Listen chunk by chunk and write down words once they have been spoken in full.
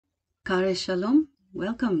Kare Shalom,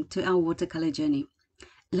 welcome to our watercolor journey.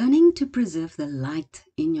 Learning to preserve the light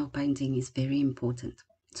in your painting is very important.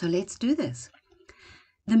 So let's do this.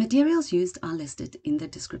 The materials used are listed in the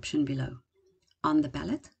description below. On the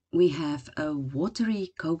palette, we have a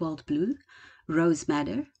watery cobalt blue, rose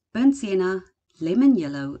madder, burnt sienna, lemon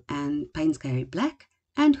yellow, and Payne's black,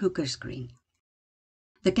 and hooker's green.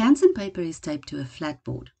 The Canson paper is taped to a flat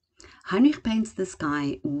board. Heinrich paints the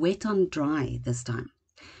sky wet on dry this time.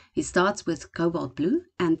 He starts with Cobalt Blue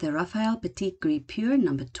and the Raphael Petit Gris Pure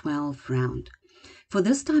number 12 round. For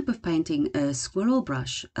this type of painting, a squirrel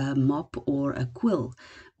brush, a mop, or a quill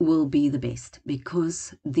will be the best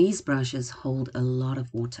because these brushes hold a lot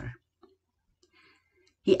of water.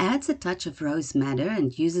 He adds a touch of rose madder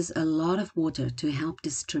and uses a lot of water to help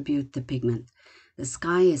distribute the pigment. The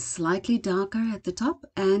sky is slightly darker at the top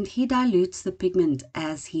and he dilutes the pigment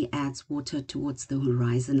as he adds water towards the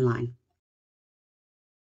horizon line.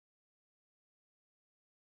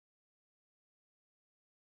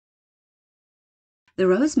 The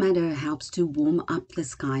rose madder helps to warm up the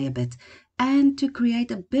sky a bit and to create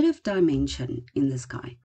a bit of dimension in the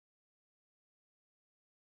sky.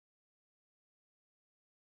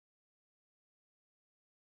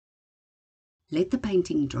 Let the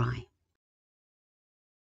painting dry.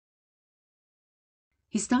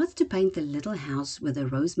 He starts to paint the little house with a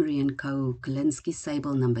Rosemary & Co. Kolinsky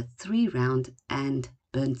Sable number 3 round and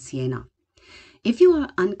burnt sienna. If you are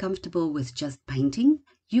uncomfortable with just painting,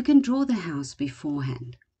 you can draw the house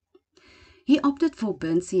beforehand. He opted for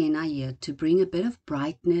burnt sienna here to bring a bit of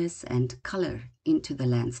brightness and color into the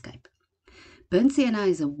landscape. Burnt sienna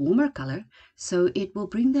is a warmer color, so it will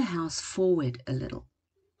bring the house forward a little.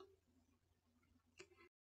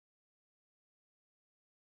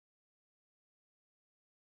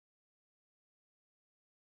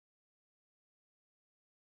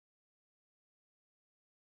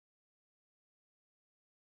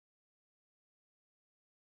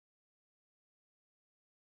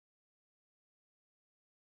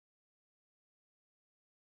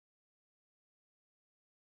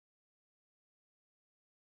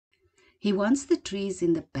 He wants the trees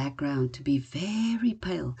in the background to be very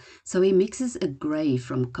pale, so he mixes a grey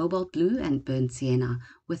from Cobalt Blue and burnt sienna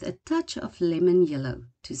with a touch of lemon yellow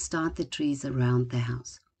to start the trees around the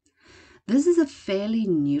house. This is a fairly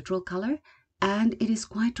neutral color and it is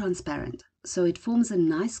quite transparent, so it forms a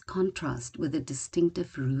nice contrast with the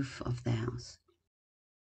distinctive roof of the house.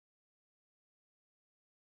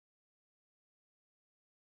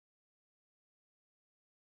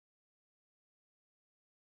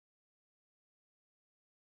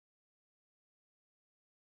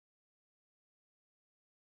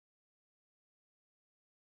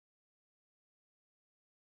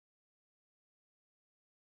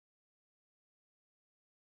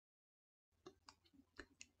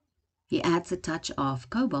 He adds a touch of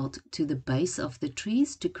cobalt to the base of the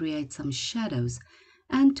trees to create some shadows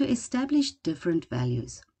and to establish different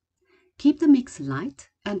values. Keep the mix light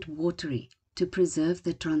and watery to preserve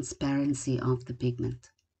the transparency of the pigment.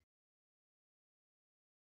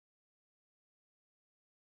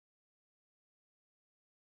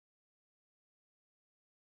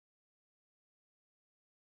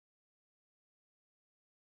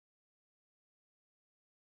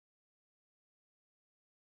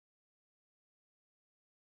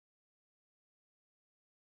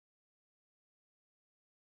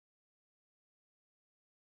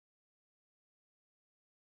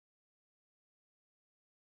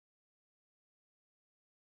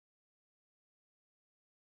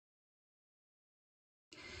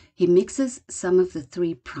 He mixes some of the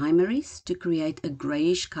 3 primaries to create a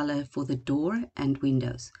grayish color for the door and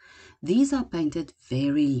windows. These are painted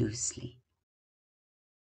very loosely.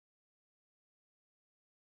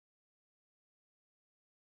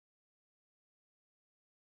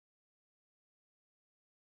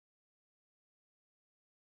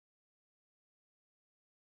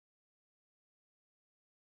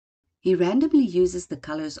 He randomly uses the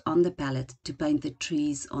colors on the palette to paint the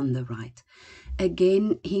trees on the right.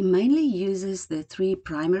 Again, he mainly uses the 3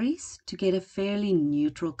 primaries to get a fairly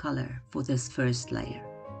neutral color for this first layer.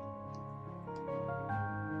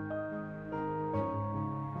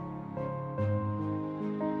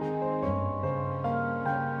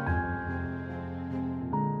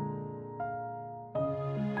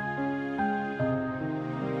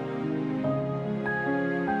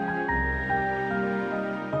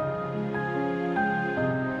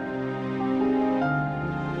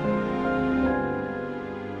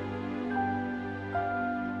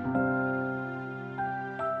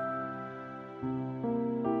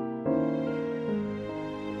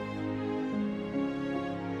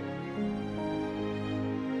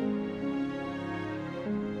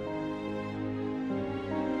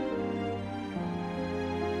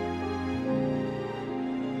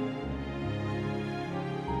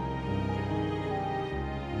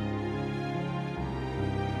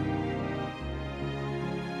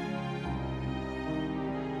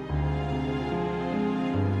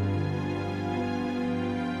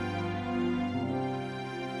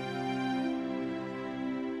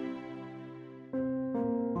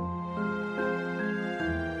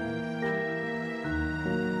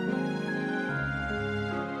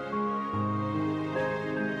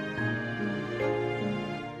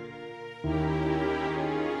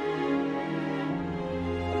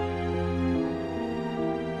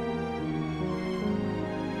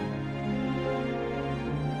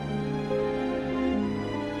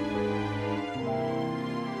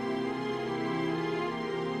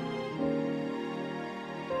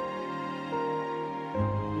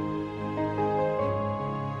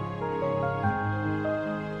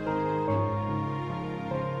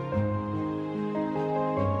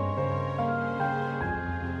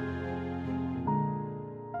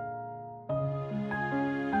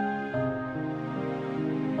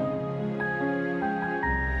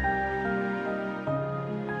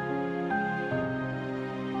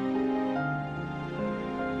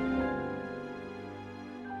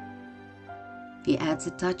 He adds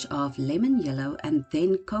a touch of lemon yellow and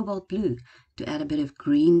then cobalt blue to add a bit of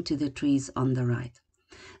green to the trees on the right.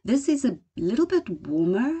 This is a little bit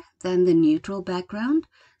warmer than the neutral background,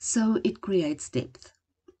 so it creates depth.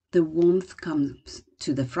 The warmth comes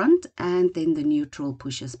to the front and then the neutral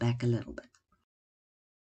pushes back a little bit.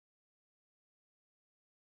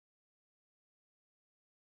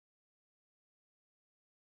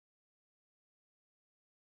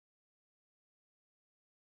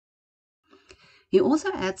 He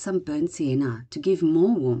also adds some burnt sienna to give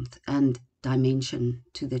more warmth and dimension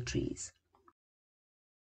to the trees.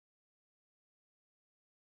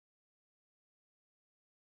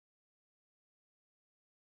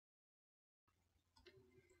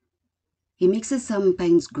 He mixes some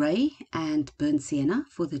Payne's Gris and burnt sienna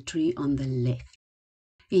for the tree on the left.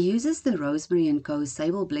 He uses the Rosemary & Co.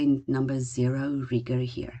 Sable blend number 0 rigger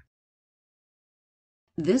here.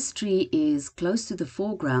 This tree is close to the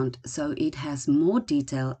foreground, so it has more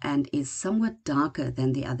detail and is somewhat darker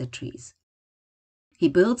than the other trees. He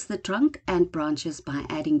builds the trunk and branches by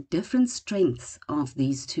adding different strengths of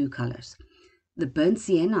these two colors. The burnt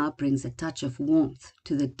sienna brings a touch of warmth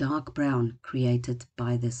to the dark brown created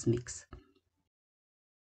by this mix.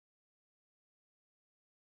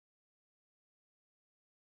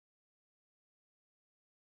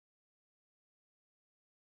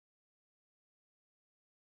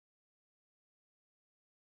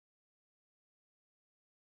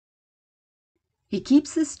 He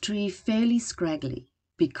keeps this tree fairly scraggly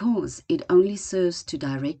because it only serves to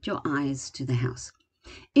direct your eyes to the house.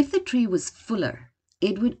 If the tree was fuller,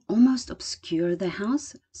 it would almost obscure the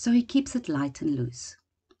house, so he keeps it light and loose.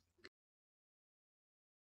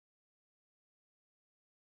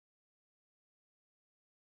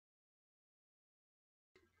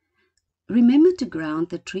 Remember to ground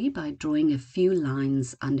the tree by drawing a few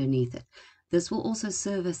lines underneath it. This will also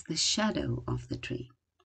serve as the shadow of the tree.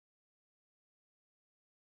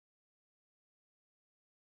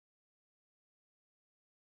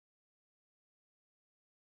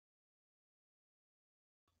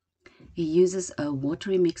 He uses a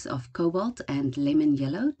watery mix of cobalt and lemon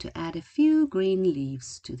yellow to add a few green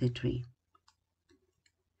leaves to the tree.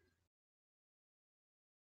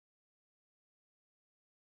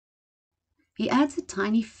 He adds a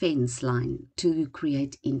tiny fence line to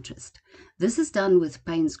create interest. This is done with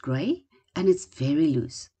Payne's Gris and it's very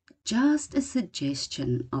loose, just a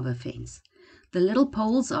suggestion of a fence. The little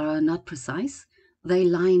poles are not precise. They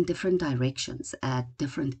lie in different directions at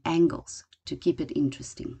different angles to keep it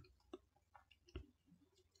interesting.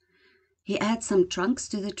 He adds some trunks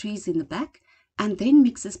to the trees in the back and then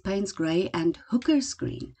mixes Payne's Gris and Hooker's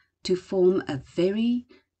green to form a very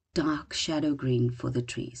dark shadow green for the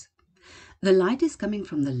trees. The light is coming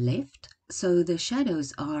from the left, so the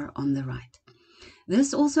shadows are on the right.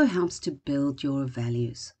 This also helps to build your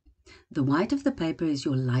values. The white of the paper is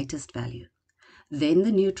your lightest value. Then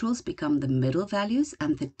the neutrals become the middle values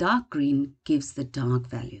and the dark green gives the dark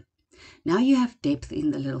value. Now you have depth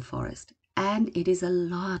in the little forest, and it is a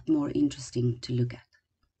lot more interesting to look at.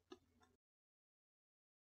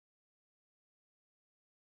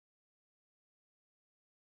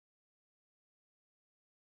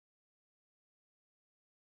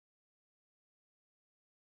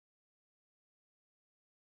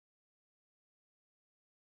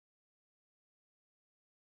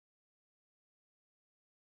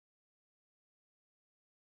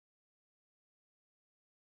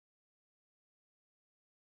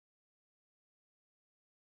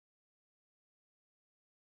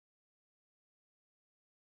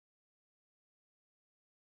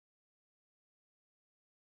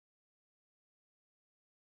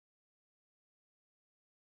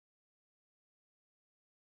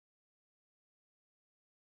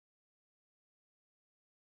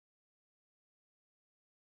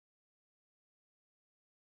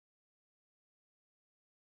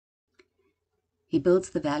 He builds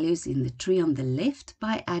the values in the tree on the left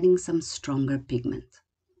by adding some stronger pigment.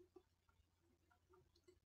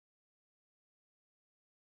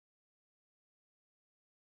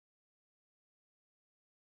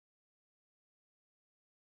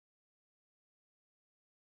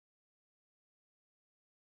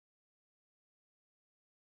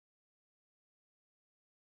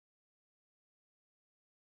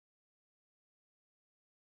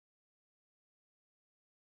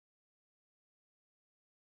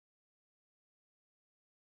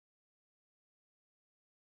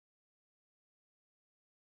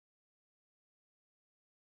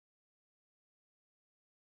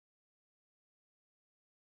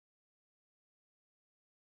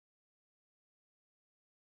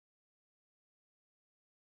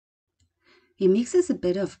 He mixes a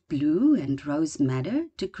bit of blue and rose madder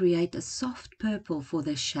to create a soft purple for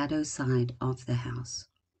the shadow side of the house.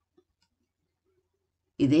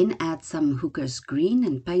 He then adds some Hooker's green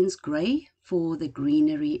and Payne's grey for the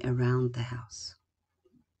greenery around the house.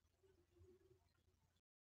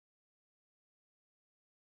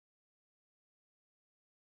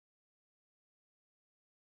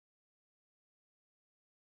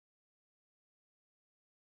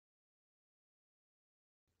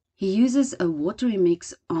 He uses a watery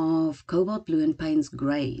mix of Cobalt Blue and Payne's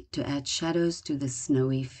grey to add shadows to the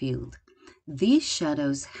snowy field. These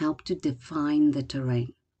shadows help to define the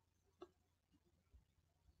terrain.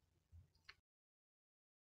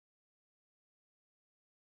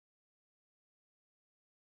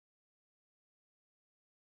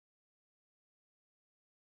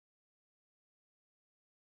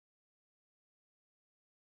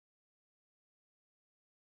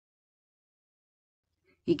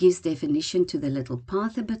 He gives definition to the little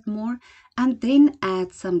path a bit more and then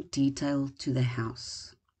adds some detail to the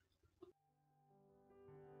house.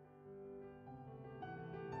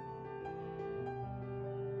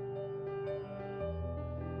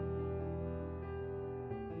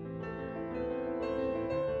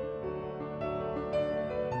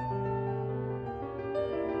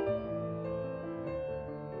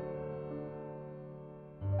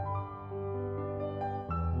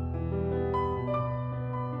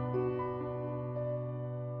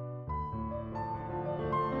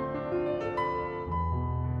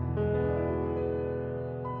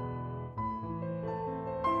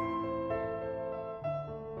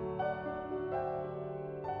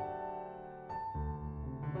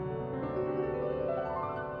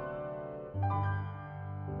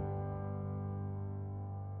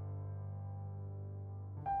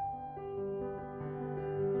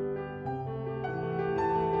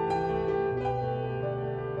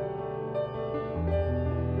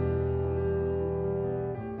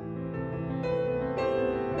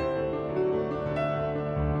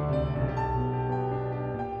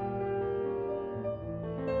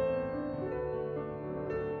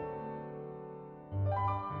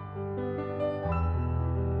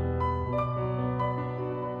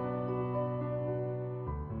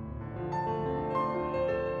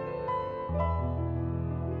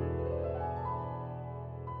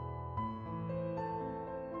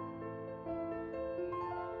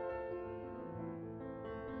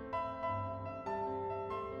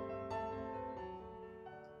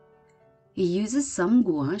 He uses some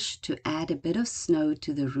gouache to add a bit of snow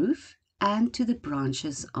to the roof and to the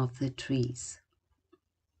branches of the trees.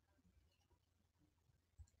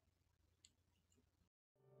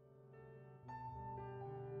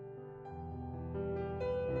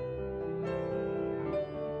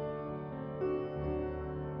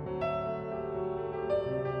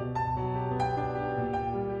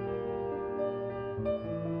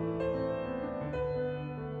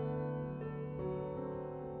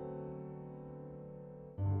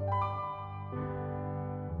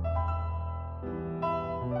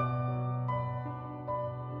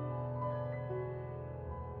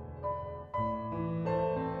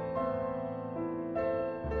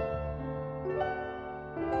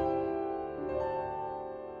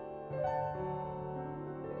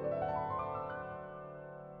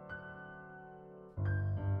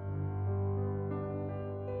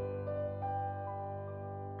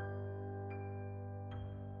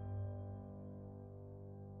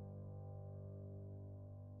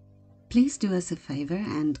 Please do us a favor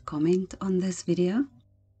and comment on this video.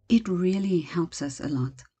 It really helps us a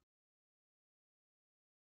lot.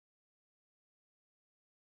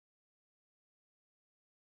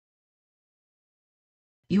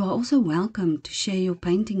 You are also welcome to share your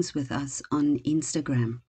paintings with us on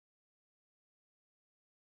Instagram.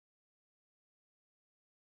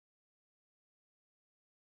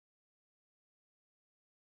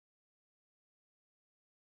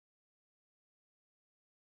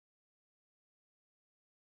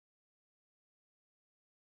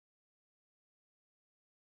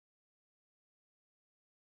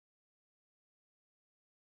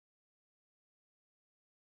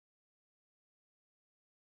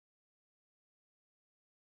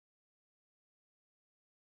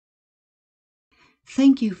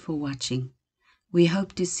 Thank you for watching. We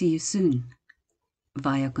hope to see you soon.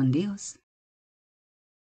 Vaya con Dios.